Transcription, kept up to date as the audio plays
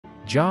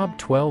Job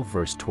 12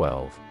 verse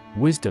 12,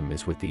 wisdom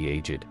is with the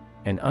aged,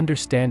 and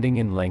understanding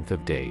in length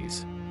of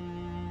days.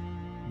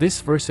 This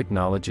verse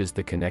acknowledges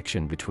the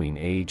connection between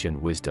age and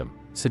wisdom,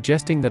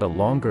 suggesting that a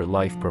longer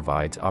life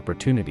provides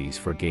opportunities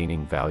for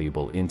gaining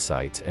valuable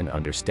insights and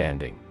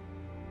understanding.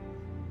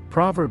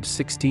 Proverbs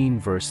 16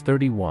 verse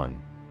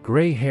 31,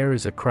 gray hair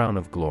is a crown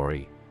of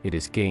glory, it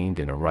is gained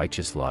in a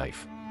righteous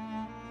life.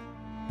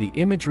 The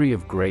imagery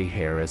of gray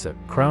hair as a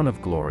crown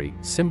of glory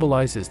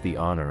symbolizes the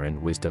honor and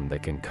wisdom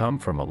that can come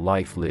from a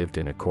life lived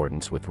in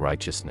accordance with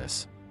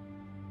righteousness.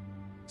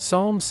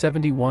 Psalm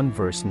 71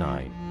 verse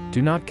 9,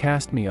 do not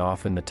cast me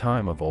off in the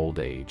time of old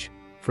age,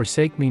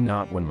 forsake me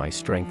not when my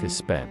strength is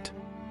spent.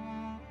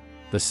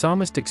 The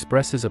psalmist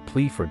expresses a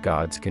plea for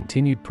God's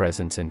continued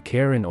presence and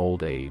care in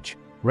old age,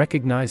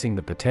 recognizing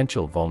the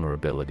potential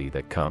vulnerability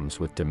that comes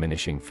with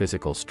diminishing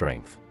physical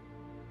strength.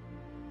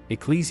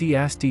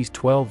 Ecclesiastes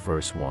 12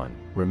 verse 1,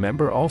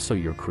 remember also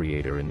your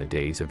Creator in the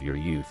days of your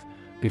youth,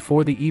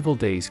 before the evil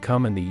days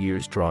come and the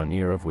years draw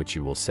near of which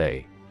you will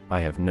say,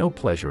 I have no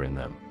pleasure in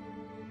them.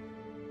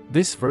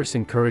 This verse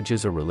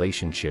encourages a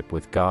relationship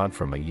with God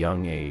from a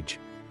young age,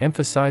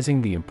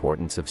 emphasizing the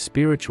importance of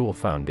spiritual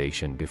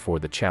foundation before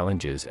the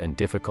challenges and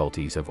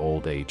difficulties of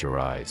old age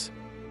arise.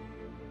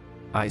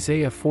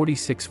 Isaiah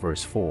 46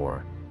 verse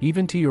 4,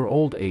 even to your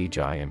old age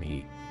I am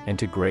He, and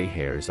to gray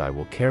hairs I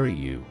will carry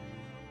you.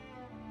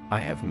 I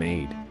have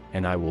made,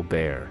 and I will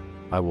bear,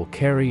 I will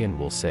carry and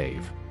will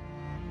save.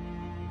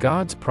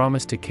 God's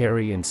promise to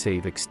carry and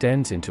save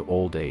extends into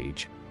old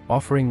age,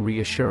 offering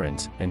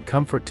reassurance and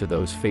comfort to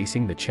those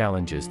facing the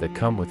challenges that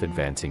come with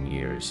advancing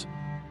years.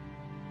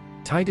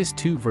 Titus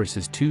 2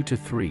 verses 2 to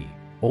 3,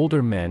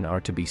 older men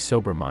are to be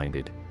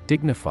sober-minded,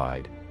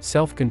 dignified,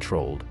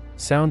 self-controlled,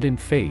 sound in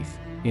faith,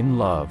 in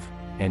love,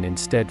 and in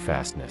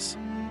steadfastness.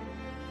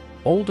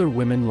 Older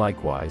women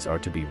likewise are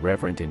to be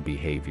reverent in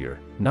behavior,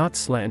 not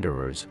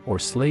slanderers or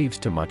slaves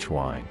to much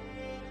wine.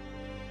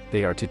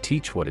 They are to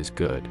teach what is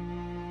good.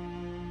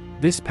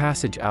 This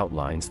passage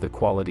outlines the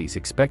qualities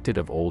expected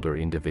of older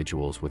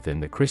individuals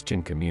within the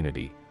Christian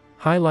community,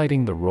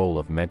 highlighting the role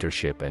of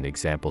mentorship and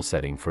example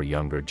setting for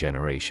younger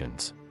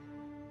generations.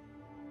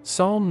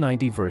 Psalm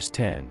 90 verse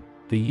 10,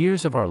 the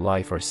years of our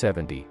life are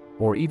 70,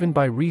 or even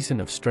by reason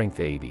of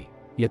strength 80,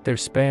 yet their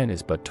span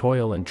is but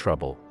toil and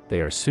trouble, they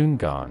are soon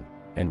gone,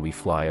 and we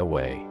fly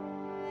away.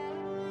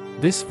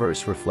 This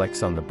verse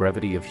reflects on the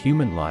brevity of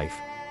human life,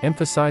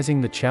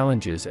 emphasizing the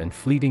challenges and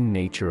fleeting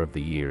nature of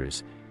the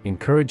years,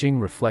 encouraging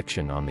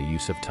reflection on the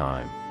use of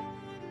time.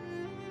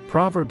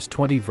 Proverbs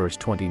 20 verse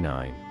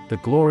 29, the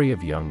glory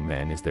of young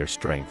men is their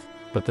strength,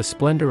 but the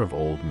splendor of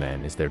old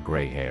men is their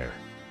gray hair.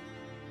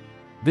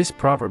 This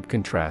proverb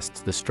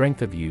contrasts the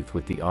strength of youth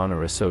with the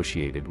honor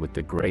associated with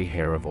the gray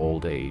hair of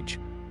old age,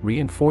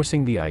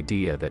 reinforcing the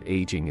idea that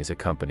aging is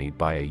accompanied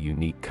by a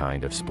unique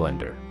kind of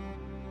splendor.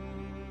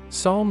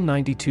 Psalm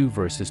 92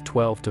 verses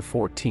 12 to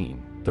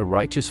 14, the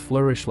righteous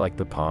flourish like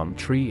the palm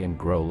tree and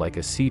grow like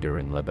a cedar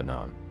in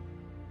Lebanon.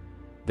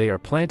 They are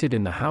planted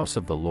in the house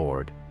of the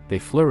Lord, they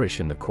flourish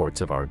in the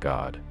courts of our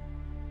God.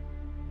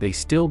 They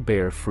still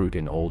bear fruit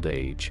in old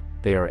age,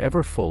 they are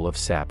ever full of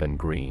sap and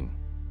green.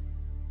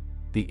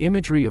 The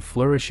imagery of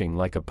flourishing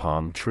like a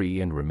palm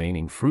tree and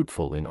remaining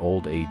fruitful in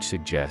old age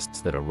suggests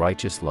that a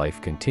righteous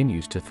life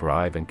continues to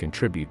thrive and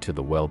contribute to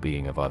the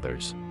well-being of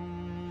others.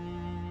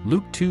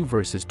 Luke 2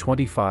 verses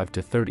 25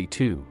 to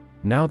 32,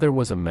 now there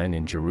was a man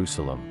in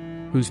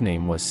Jerusalem, whose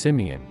name was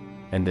Simeon,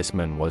 and this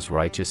man was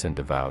righteous and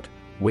devout,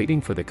 waiting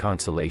for the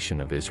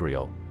consolation of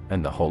Israel,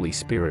 and the Holy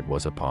Spirit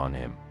was upon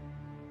him.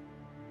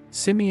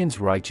 Simeon's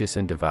righteous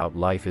and devout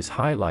life is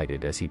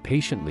highlighted as he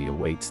patiently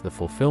awaits the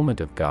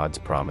fulfillment of God's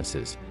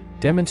promises,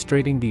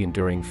 demonstrating the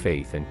enduring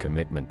faith and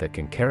commitment that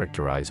can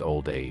characterize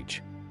old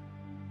age.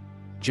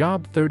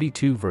 Job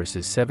 32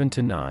 verses 7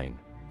 to 9,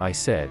 I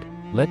said,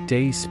 let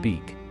days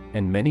speak,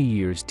 and many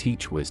years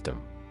teach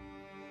wisdom.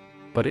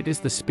 But it is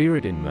the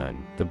Spirit in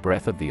man, the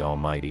breath of the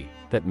Almighty,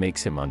 that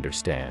makes him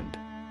understand.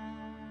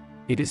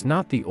 It is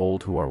not the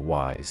old who are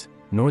wise,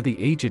 nor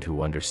the aged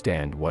who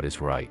understand what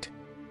is right.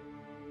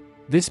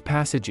 This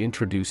passage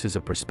introduces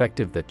a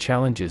perspective that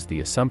challenges the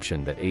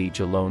assumption that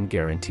age alone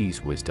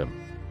guarantees wisdom,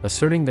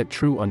 asserting that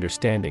true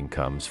understanding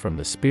comes from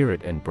the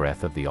Spirit and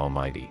breath of the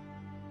Almighty.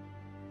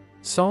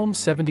 Psalm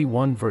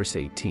 71 verse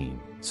 18,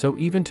 so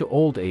even to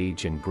old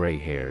age and gray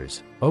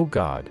hairs, O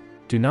God,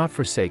 do not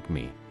forsake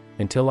me,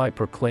 until I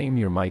proclaim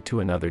your might to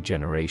another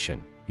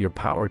generation, your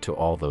power to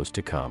all those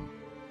to come.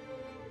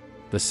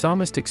 The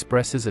psalmist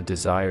expresses a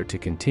desire to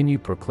continue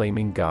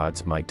proclaiming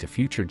God's might to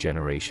future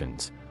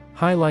generations,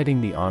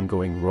 highlighting the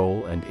ongoing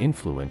role and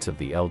influence of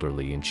the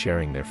elderly in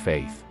sharing their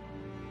faith.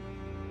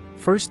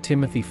 1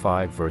 Timothy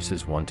 5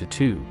 verses 1 to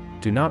 2,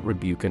 do not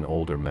rebuke an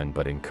older man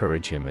but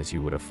encourage him as you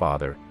would a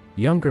father,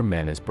 younger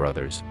men as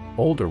brothers,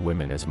 older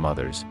women as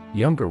mothers,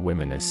 younger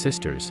women as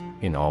sisters,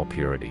 in all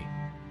purity.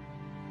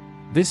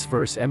 This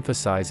verse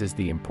emphasizes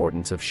the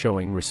importance of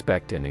showing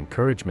respect and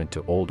encouragement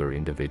to older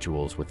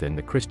individuals within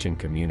the Christian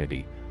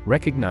community,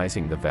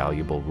 recognizing the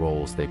valuable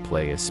roles they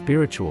play as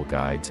spiritual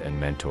guides and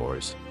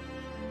mentors.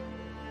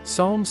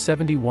 Psalm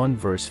 71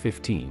 verse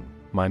 15,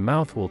 My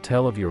mouth will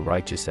tell of your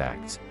righteous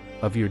acts,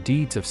 of your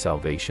deeds of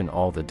salvation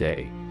all the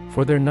day,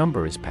 for their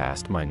number is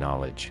past my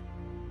knowledge.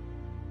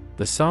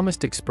 The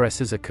psalmist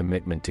expresses a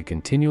commitment to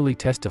continually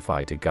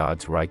testify to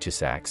God's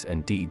righteous acts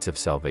and deeds of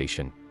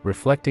salvation,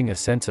 reflecting a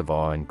sense of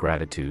awe and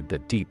gratitude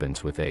that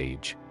deepens with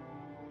age.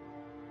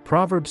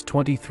 Proverbs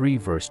 23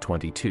 verse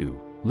 22,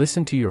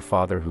 Listen to your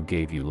father who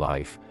gave you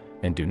life,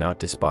 and do not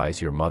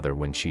despise your mother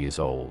when she is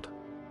old.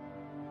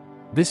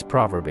 This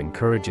proverb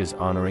encourages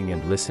honoring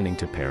and listening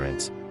to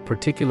parents,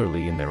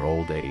 particularly in their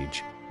old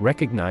age,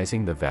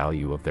 recognizing the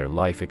value of their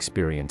life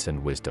experience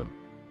and wisdom.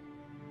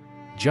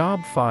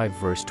 Job 5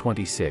 verse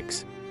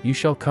 26, You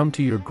shall come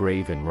to your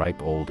grave in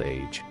ripe old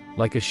age,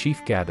 like a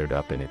sheaf gathered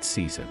up in its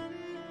season.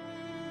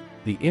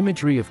 The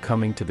imagery of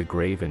coming to the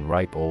grave in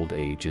ripe old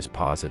age is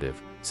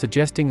positive,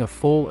 suggesting a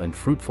full and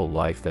fruitful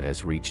life that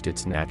has reached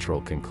its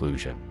natural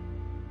conclusion.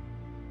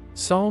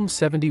 Psalm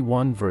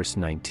 71 verse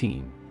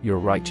 19, Your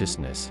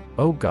righteousness,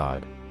 O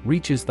God,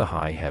 reaches the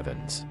high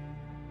heavens.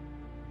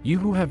 You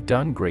who have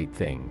done great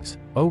things,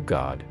 O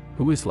God,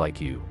 who is like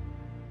you?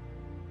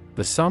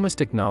 The psalmist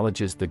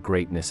acknowledges the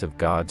greatness of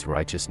God's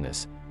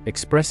righteousness,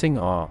 expressing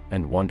awe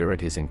and wonder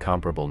at his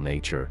incomparable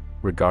nature,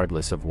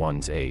 regardless of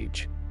one's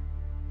age.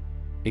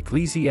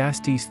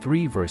 Ecclesiastes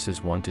 3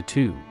 verses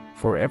 1-2,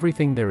 For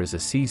everything there is a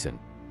season,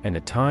 and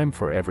a time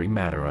for every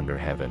matter under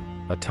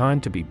heaven, a time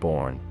to be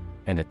born,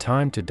 and a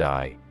time to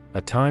die,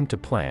 a time to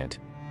plant,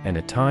 and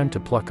a time to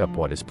pluck up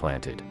what is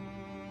planted.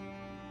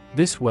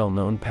 This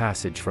well-known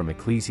passage from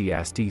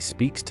Ecclesiastes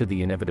speaks to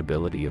the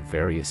inevitability of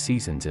various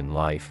seasons in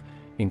life,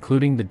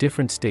 including the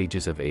different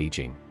stages of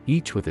aging,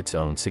 each with its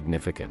own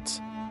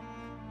significance.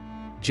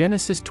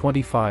 Genesis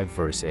 25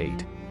 verse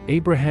 8,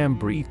 Abraham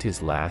breathed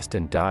his last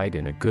and died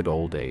in a good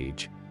old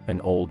age, an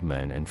old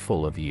man and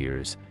full of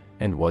years,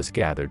 and was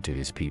gathered to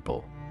his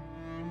people.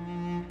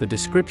 The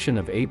description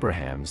of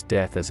Abraham's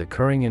death as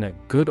occurring in a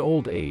good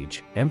old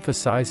age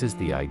emphasizes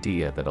the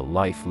idea that a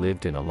life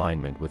lived in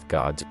alignment with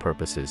God's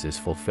purposes is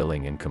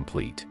fulfilling and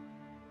complete.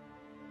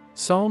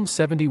 Psalm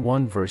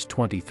 71 verse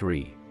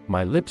 23,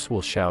 My lips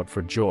will shout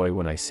for joy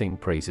when I sing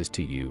praises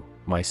to you,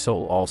 my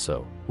soul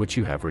also, which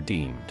you have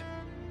redeemed.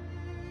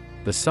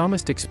 The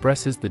psalmist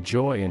expresses the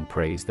joy and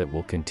praise that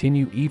will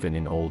continue even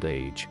in old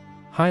age,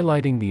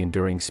 highlighting the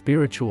enduring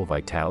spiritual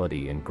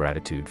vitality and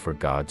gratitude for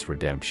God's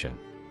redemption.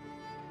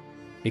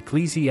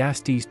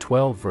 Ecclesiastes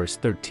 12 verse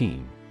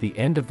 13, The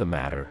end of the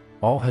matter,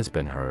 all has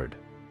been heard.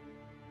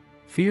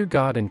 Fear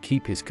God and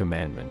keep his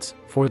commandments,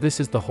 for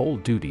this is the whole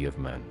duty of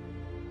men.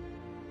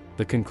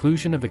 The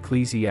conclusion of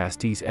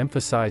Ecclesiastes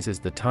emphasizes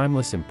the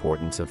timeless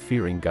importance of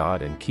fearing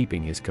God and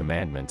keeping his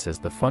commandments as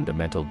the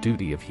fundamental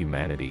duty of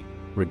humanity,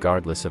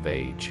 regardless of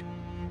age.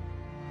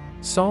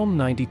 Psalm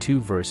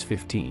 92 verse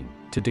 15,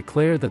 To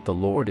declare that the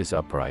Lord is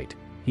upright,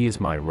 he is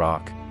my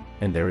rock,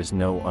 and there is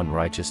no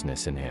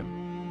unrighteousness in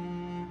him.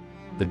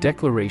 The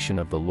declaration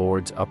of the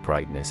Lord's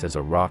uprightness as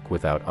a rock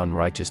without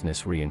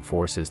unrighteousness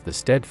reinforces the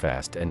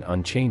steadfast and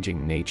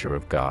unchanging nature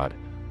of God,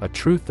 a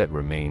truth that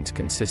remains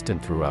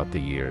consistent throughout the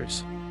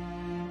years.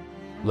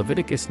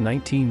 Leviticus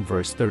 19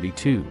 verse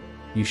 32,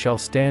 You shall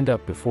stand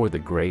up before the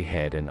gray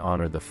head and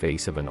honor the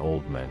face of an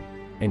old man,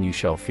 and you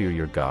shall fear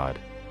your God,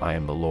 I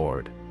am the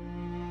Lord.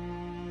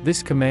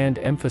 This command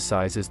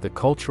emphasizes the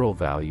cultural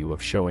value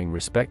of showing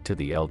respect to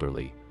the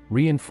elderly,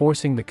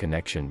 reinforcing the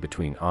connection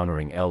between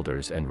honoring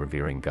elders and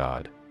revering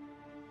God.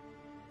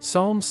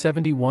 Psalm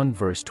 71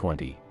 verse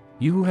 20,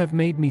 You who have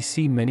made me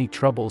see many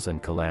troubles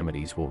and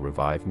calamities will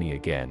revive me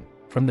again,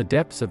 from the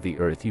depths of the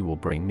earth you will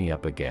bring me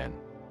up again.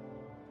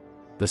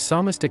 The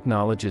psalmist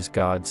acknowledges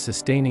God's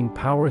sustaining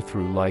power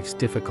through life's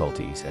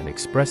difficulties and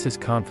expresses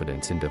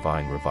confidence in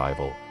divine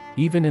revival,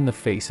 even in the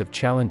face of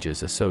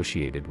challenges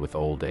associated with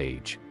old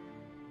age.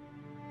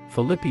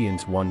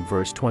 Philippians 1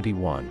 verse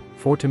 21,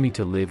 For to me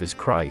to live is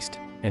Christ,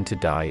 and to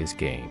die is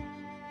gain.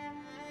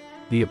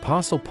 The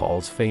Apostle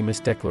Paul's famous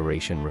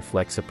declaration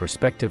reflects a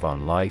perspective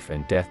on life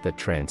and death that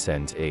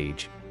transcends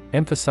age,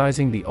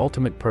 emphasizing the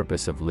ultimate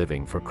purpose of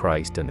living for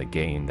Christ and the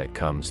gain that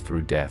comes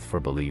through death for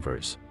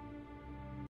believers.